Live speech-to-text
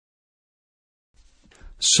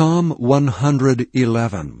Psalm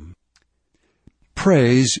 111.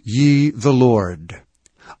 Praise ye the Lord.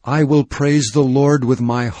 I will praise the Lord with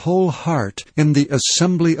my whole heart in the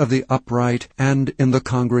assembly of the upright and in the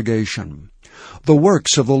congregation. The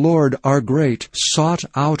works of the Lord are great, sought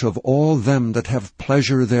out of all them that have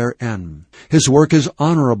pleasure therein. His work is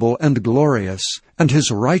honourable and glorious, and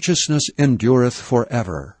his righteousness endureth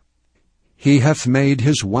forever. He hath made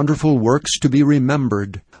his wonderful works to be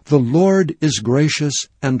remembered. The Lord is gracious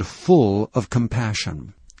and full of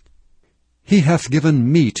compassion. He hath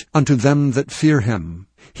given meat unto them that fear him.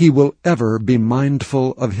 He will ever be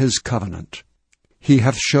mindful of his covenant. He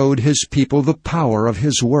hath showed his people the power of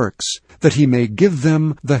his works, that he may give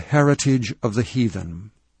them the heritage of the heathen.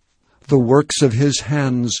 The works of his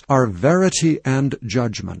hands are verity and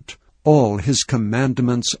judgment. All his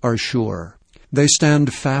commandments are sure. They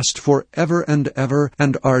stand fast for ever,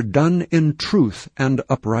 and are done in truth and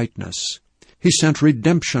uprightness. He sent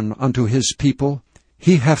redemption unto his people.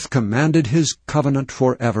 He hath commanded his covenant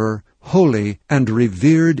forever. Holy and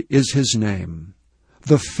revered is his name.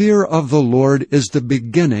 The fear of the Lord is the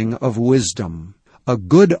beginning of wisdom. A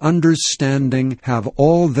good understanding have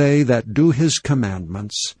all they that do his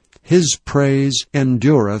commandments. His praise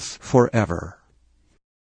endureth forever.